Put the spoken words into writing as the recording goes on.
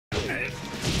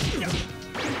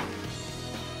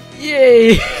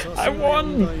Yay! I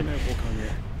won!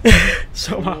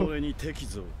 Somehow.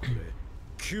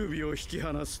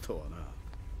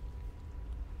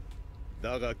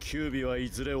 だがキュービはい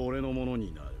ずれ俺のもの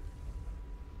になる。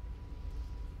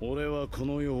俺はこ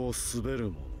の世を滑る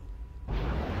も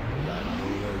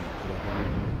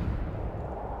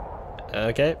の。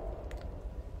Okay.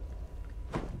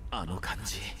 あの感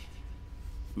じ、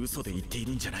嘘で言ってい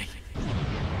るんじゃない。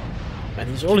 And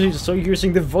he's also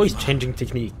using the voice changing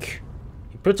technique.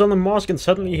 He puts on a mask and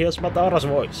suddenly he hears Madara's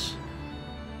voice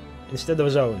instead of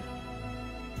his own.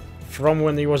 From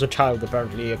when he was a child,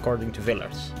 apparently, according to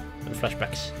fillers and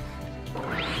flashbacks.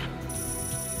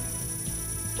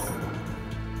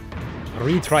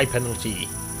 Retry penalty.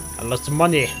 I lost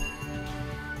money.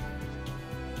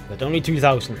 But only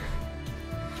 2,000.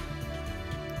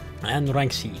 And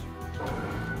rank C.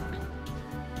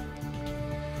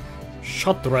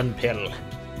 Shotgun pill.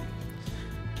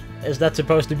 Is that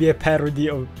supposed to be a parody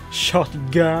of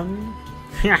shotgun?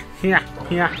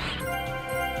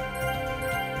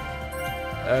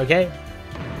 Okay.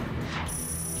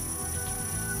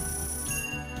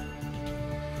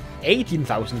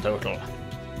 18,000 total.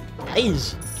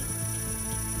 Nice.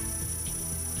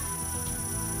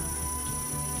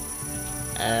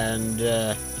 And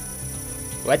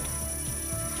what?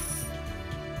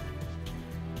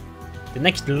 The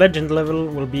next legend level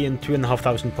will be in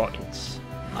 2,500 points.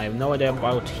 I have no idea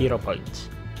about hero points.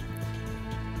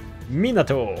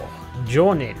 Minato,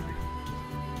 Jonin.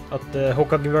 Not the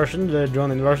Hokage version, the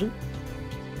Jonin version.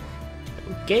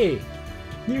 Okay,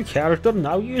 new character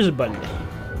now usable.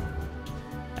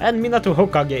 And Minato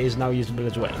Hokage is now usable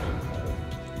as well.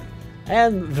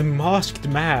 And the Masked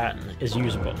Man is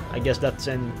usable. I guess that's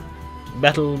in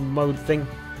battle mode thing.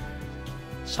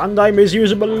 Sundyme is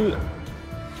usable.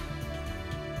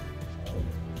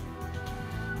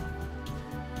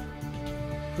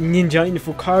 Ninja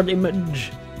info card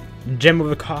image. Gem of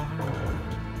the card.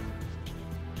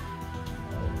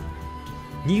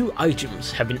 New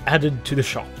items have been added to the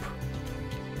shop.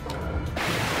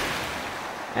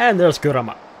 And there's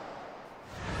Kurama.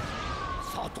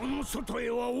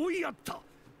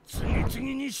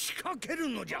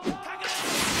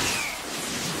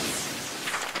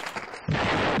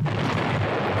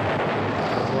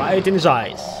 Right in his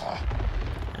eyes.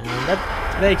 And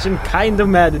that makes him kind of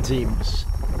mad, it seems.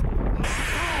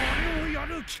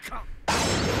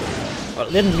 Well,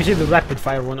 didn't we see the rapid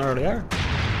fire one earlier?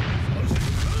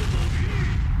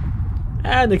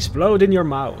 And explode in your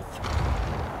mouth.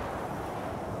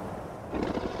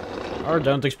 Or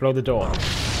don't explode the door.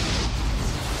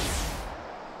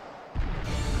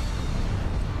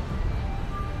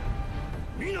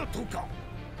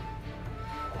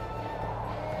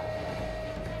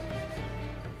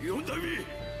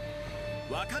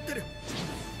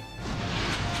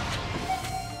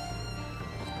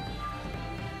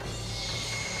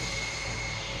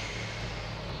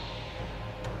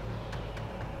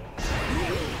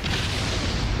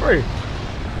 Wait.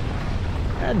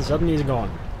 And suddenly he's gone.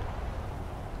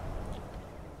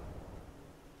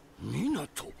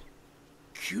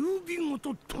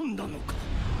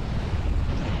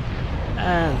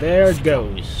 And there it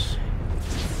goes.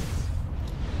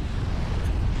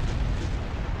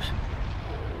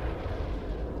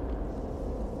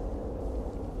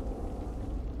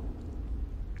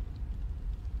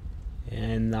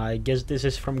 And I guess this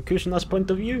is from Kusuna's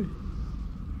point of view.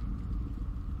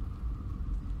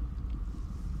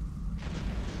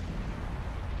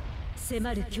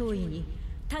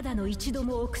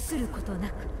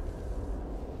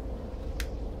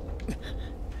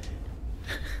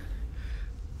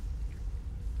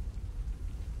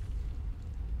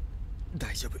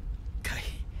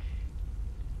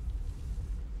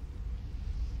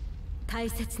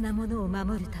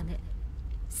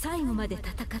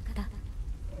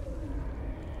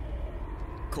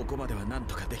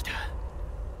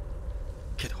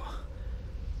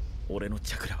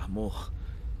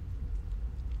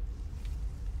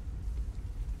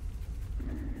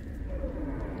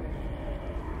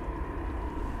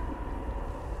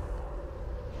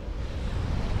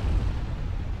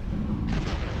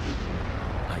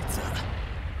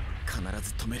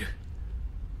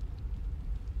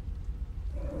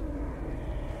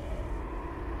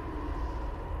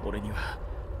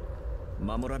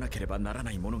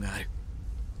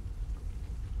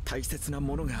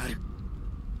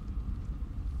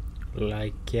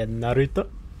 Like Naruto?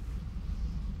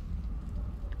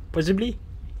 Possibly?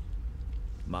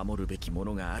 守るべきも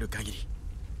のがある限り、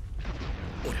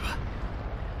俺は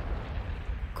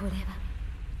これは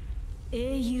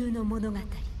英雄の物語。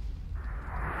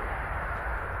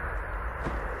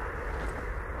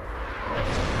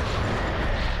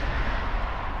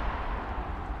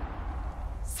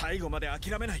最後まで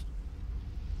諦めない。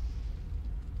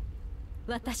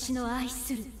私の愛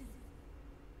する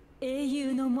英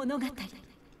雄の物語。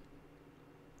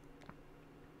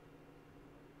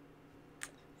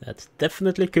 That's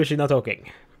definitely Kushina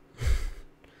talking.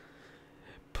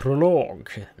 Prologue.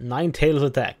 9 Tails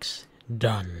attacks.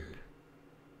 Done.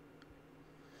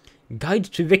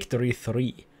 Guide to Victory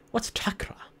 3. What's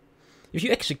chakra? If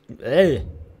you execute...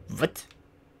 what?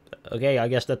 Okay, I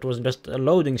guess that was just a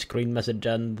loading screen message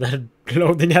and the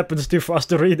loading happens too fast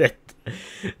to read it.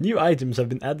 New items have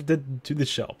been added to the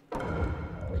shop.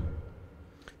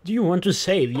 Do you want to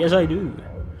save? Yes, I do.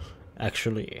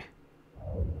 Actually.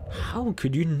 How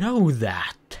could you know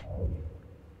that?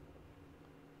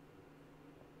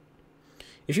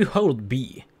 If you hold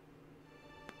B.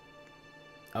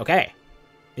 Okay.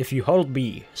 If you hold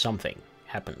B, something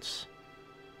happens.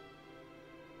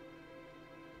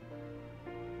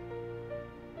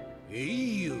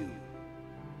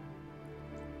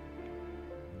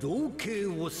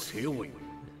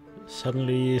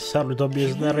 Suddenly, Sarutobi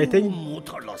is narrating.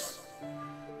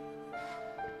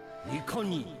 いか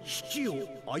に父を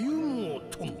歩もう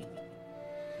とも、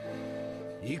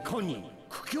いかに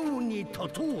苦境に立とう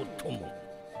とも、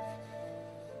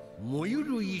燃ゆ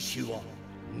る意志は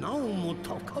なおも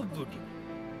高ぶり、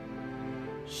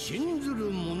信ずる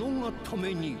者がた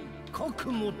めに核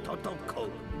も戦う。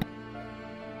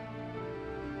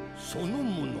その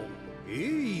もの英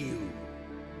雄。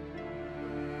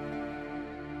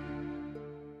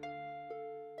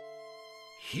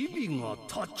日々が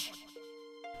経ち。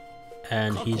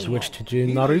 And he switched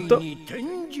to Naruto.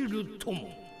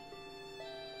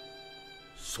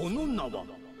 その名は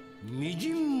み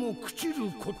じんも朽ち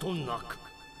ることなく、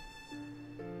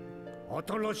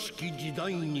新しき時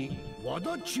代に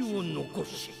轍を残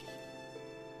し、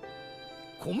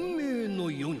混迷の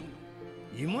世に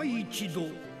今一度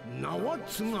名は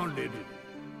継がれる。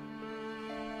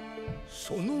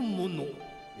そのもの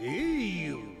英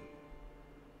雄。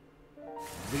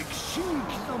 歴史に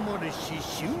刻まれし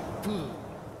春風、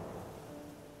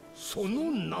そ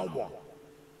の名は。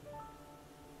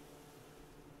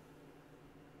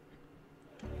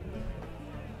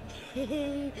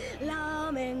ラ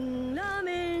ーメンラー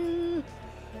メン。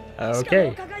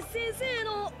 Okay. かかし先生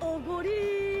のおご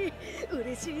り、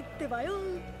嬉しいってばよ。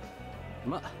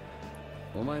ま、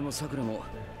お前もさくらも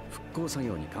復興作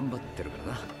業に頑張ってるか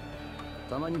らな。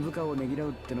たまに部下をねぎら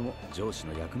うってのも上司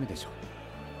の役目でしょ。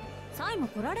 サイも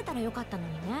来られたらよかったの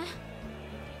にね。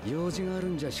用事がある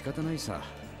んじゃ仕方ないさ。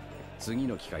次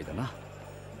の機会だな。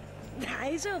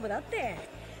大丈夫だって。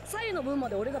サイの分ま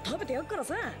で俺が食べてやっから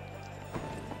さ。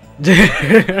何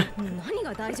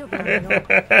が大丈夫なのよ。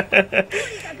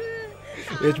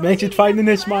It makes it fine in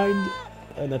his mind,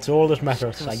 and that's all that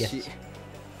matters, I guess.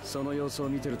 その様子を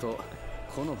見てると、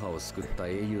木の葉を救った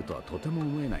英雄とはとても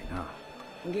思えないな。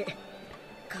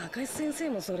かかし先生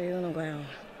もそれ言うのかよ。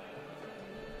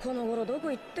 この頃ど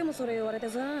こ行ってもそれ言われて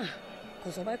さ、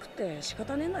こそば食って仕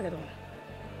方ねえんだけど。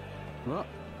ま、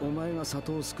お前が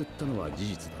里を救ったのは事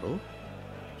実だろ。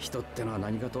人ってのは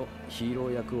何かとヒーロ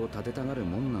ー役を立てたがる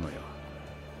もんなのよ。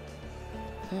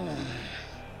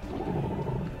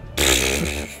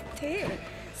て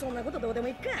そんなことどうでも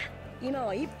いいか。今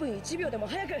は1分1秒でも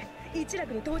早く一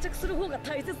楽に到着する方が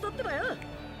大切だってばよ。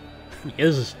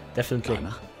Yes, definitely.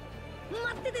 待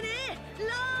っててね、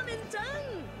ラーメンちゃん。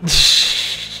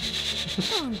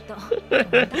 本当。なん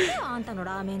だよあんたの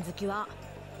ラーメン好きは。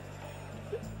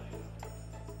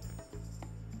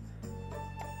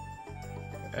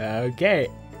Okay.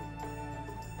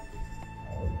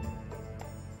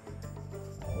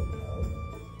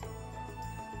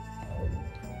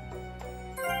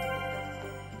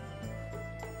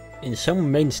 In some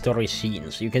main story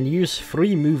scenes, you can use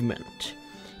free movement.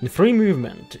 In free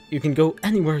movement, you can go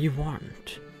anywhere you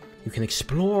want. You can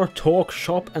explore, talk,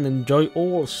 shop, and enjoy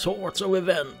all sorts of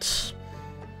events.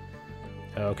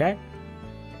 Okay.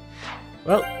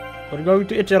 Well, we're going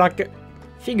to Ichirake.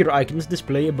 Figure icons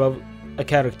display above a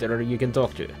character you can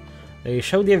talk to. They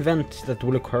show the event that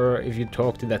will occur if you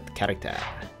talk to that character.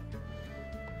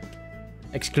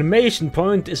 Exclamation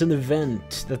point is an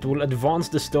event that will advance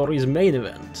the story's main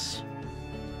events.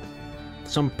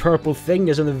 Some purple thing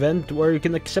is an event where you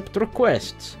can accept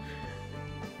requests.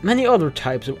 Many other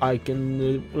types of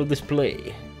icon will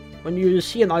display. When you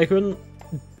see an icon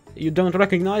you don't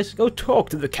recognize, go talk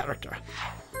to the character.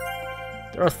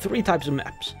 There are 3 types of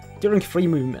maps. During free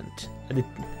movement,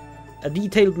 a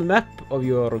detailed map of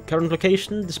your current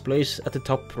location displays at the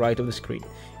top right of the screen.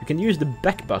 You can use the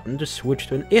back button to switch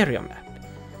to an area map.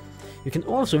 You can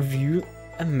also view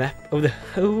a map of the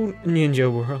whole ninja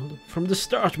world from the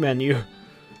start menu.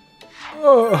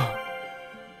 Oh.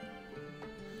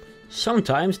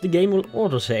 Sometimes the game will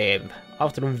autosave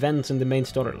after events in the main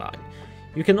storyline.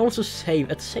 You can also save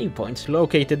at save points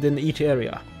located in each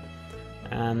area.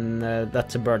 And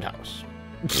that's a birdhouse.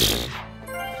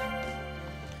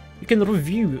 You can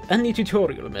review any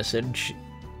tutorial message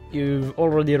you've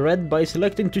already read by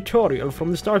selecting tutorial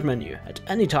from the start menu at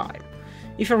any time.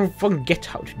 If you forget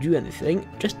how to do anything,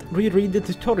 just reread the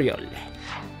tutorial.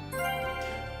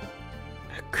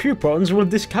 Coupons will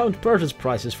discount purchase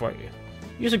prices for you.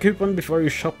 Use a coupon before you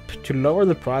shop to lower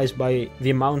the price by the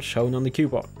amount shown on the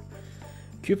coupon.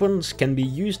 Coupons can be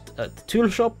used at tool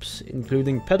shops,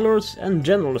 including peddlers and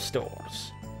general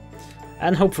stores.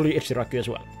 And hopefully Ichiraku as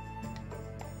well.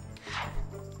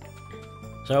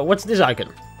 So what's this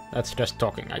icon? That's just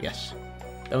talking, I guess.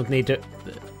 Don't need to...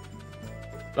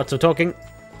 Lots of talking.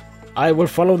 I will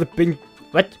follow the pink...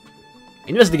 What?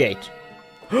 Investigate.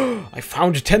 I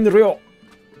found 10 ryo.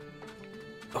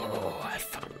 Oh, I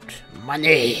found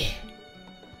money.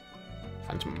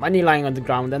 Found some money lying on the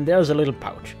ground, and there's a little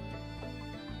pouch.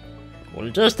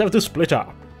 We'll just have to split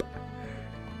up.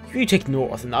 You take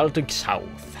north and I'll take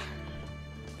south.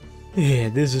 Yeah,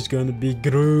 this is gonna be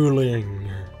grueling.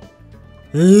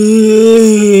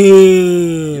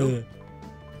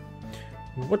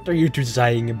 What are you two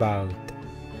sighing about?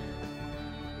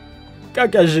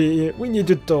 Kakashi, we need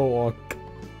to talk.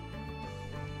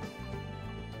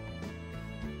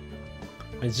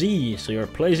 I see, so you're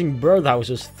placing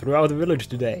birdhouses throughout the village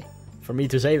today. For me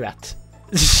to say that.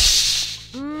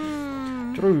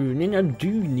 True, ninja do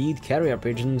need carrier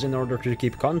pigeons in order to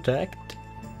keep contact.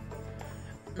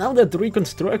 Now that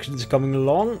reconstruction is coming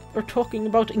along, we're talking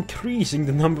about increasing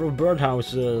the number of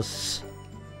birdhouses.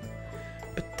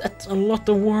 But that's a lot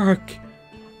of work.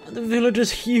 And the village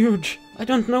is huge. I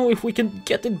don't know if we can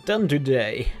get it done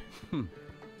today.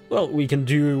 Well, we can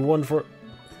do one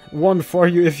for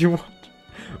you if you want.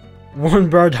 One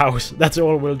birdhouse, that's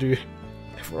all we'll do.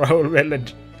 For our whole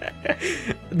village.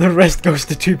 The rest goes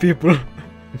to 2 people.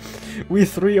 We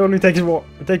 3 only take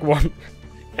one.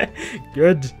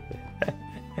 Good.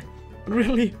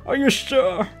 Really? Are you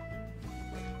sure?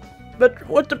 But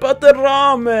what about the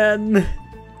ramen?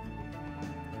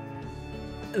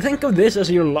 Think of this as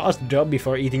your last job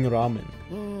before eating ramen.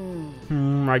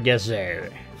 I guess so.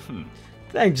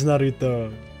 Thanks,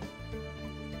 Naruto.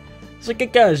 So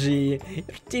Kakashi,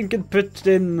 your team can put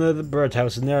in the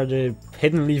birdhouse near the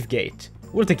hidden leaf gate.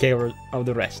 We'll take care of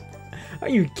the rest. Are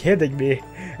you kidding me?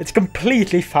 It's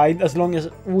completely fine as long as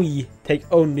we take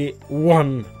only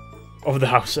one of the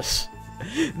houses.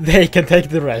 They can take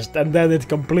the rest and then it's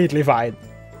completely fine.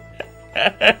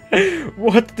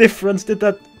 What difference did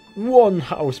that one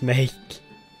house make?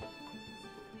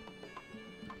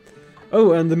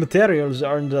 Oh, and the materials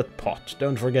are in that pot.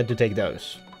 Don't forget to take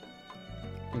those.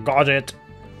 Got it.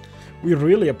 We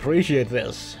really appreciate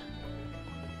this.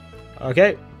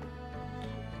 Okay.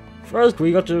 First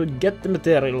we got to get the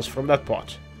materials from that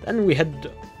pot. Then we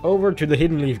head over to the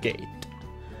hidden leaf gate.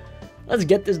 Let's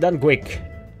get this done quick.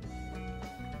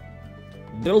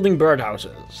 Building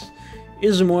birdhouses.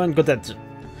 Izumo and Kotetsu.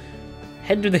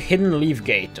 Head to the hidden leaf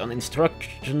gate on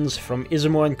instructions from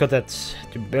Izumo and Kotetsu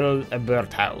to build a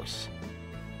birdhouse.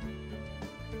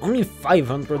 Only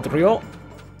 500 ryo?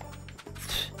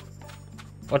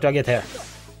 What do I get here?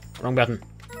 Wrong button.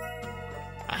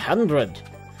 100.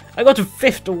 I got a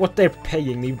fifth of what they're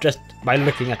paying me just by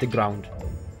looking at the ground.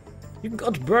 You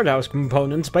got birdhouse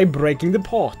components by breaking the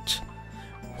pot.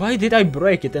 Why did I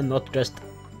break it and not just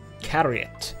carry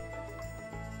it?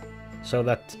 So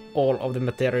that all of the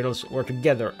materials were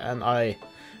together and I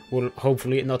will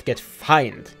hopefully not get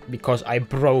fined because I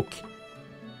broke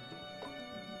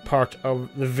part of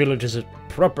the village's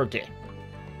property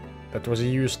that was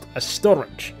used as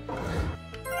storage.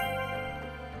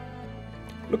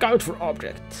 Look out for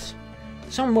objects.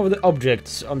 Some of the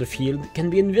objects on the field can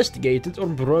be investigated or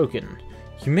broken.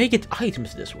 You may get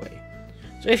items this way.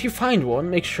 So if you find one,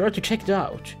 make sure to check it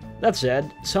out. That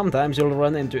said, sometimes you'll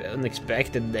run into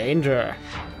unexpected danger.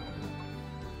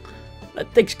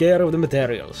 That takes care of the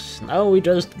materials. Now we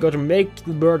just gotta make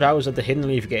the birdhouse at the hidden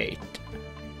leaf gate.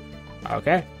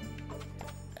 Okay.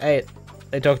 Hey,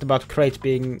 they talked about crates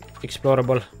being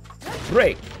explorable.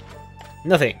 Break!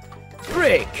 Nothing.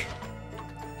 Break!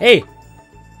 Hey!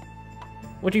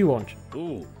 What do you want?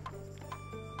 Ooh.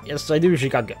 Yes, I do,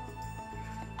 Shikage.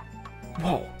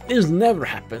 Whoa, this never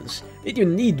happens. Did you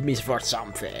need me for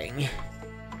something?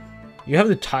 You have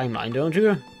the timeline, don't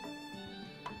you?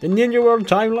 The Ninja World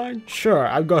timeline? Sure,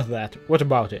 I've got that. What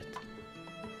about it?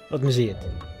 Let me see it.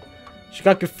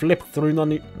 Shikage flipped through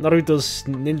Naruto's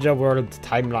Ninja World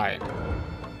timeline.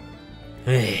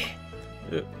 Hey,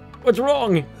 what's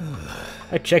wrong?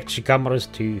 I checked Shikamaru's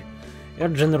too. Your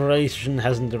generation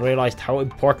hasn't realized how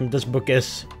important this book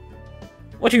is.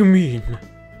 What do you mean?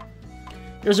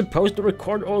 You're supposed to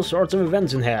record all sorts of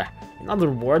events in here. In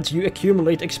other words, you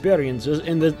accumulate experiences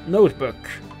in the notebook.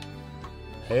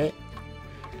 Hey?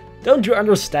 Don't you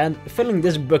understand? Filling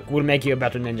this book will make you a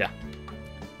better ninja.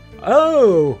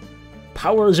 Oh!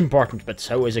 Power is important, but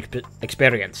so is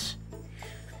experience.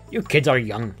 You kids are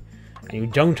young, and you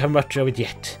don't have much of it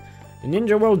yet. The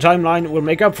Ninja World timeline will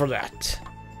make up for that.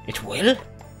 It will?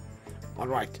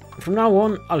 Alright, from now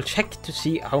on, I'll check to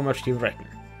see how much you've written.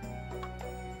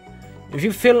 If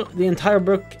you fill the entire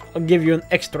book, I'll give you an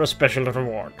extra special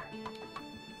reward.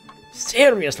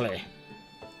 Seriously?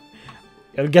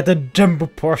 You'll get a jumbo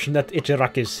portion at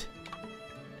Ichiraku's.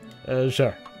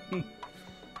 Sure.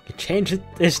 He changed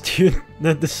this to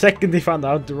the second he found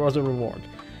out there was a reward.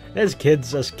 This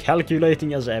kid's as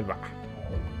calculating as ever.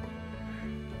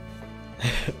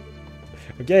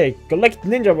 Okay, collect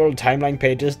Ninja World timeline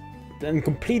pages, then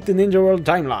complete the Ninja World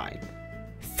timeline.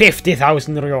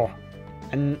 50,000 ryo.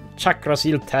 And Chakra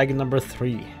Seal tag number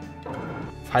 3.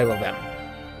 5 of them.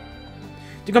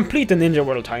 To complete the Ninja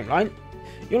World timeline,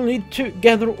 you'll need to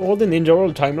gather all the Ninja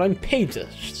World timeline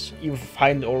pages you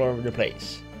find all over the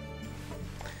place.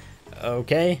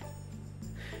 Okay.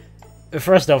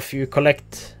 First off, you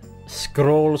collect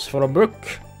scrolls for a book,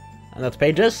 and that's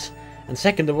pages. And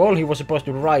second of all, he was supposed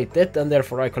to write it, and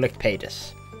therefore I collect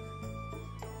pages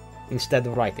instead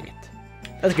of writing it.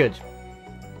 That's good.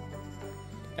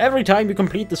 Every time you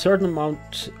complete a certain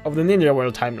amount of the Ninja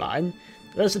World timeline,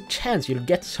 there's a chance you'll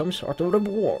get some sort of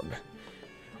reward.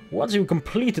 Once you've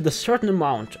completed a certain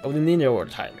amount of the Ninja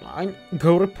World timeline,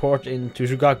 go report in to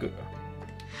Shugaku.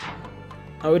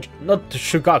 Oh, it's not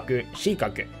Shugaku,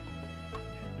 Shikaku.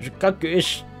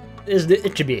 Shugaku is the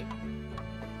Ichibi.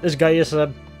 This guy is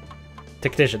a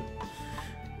tactician.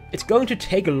 It's going to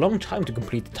take a long time to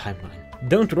complete the timeline.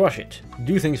 Don't rush it.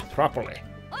 Do things properly.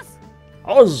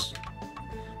 Oz!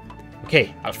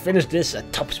 Okay, I'll finish this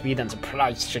at top speed and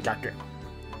surprise Shikaku.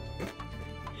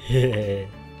 I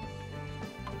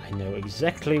know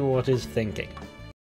exactly what he's thinking.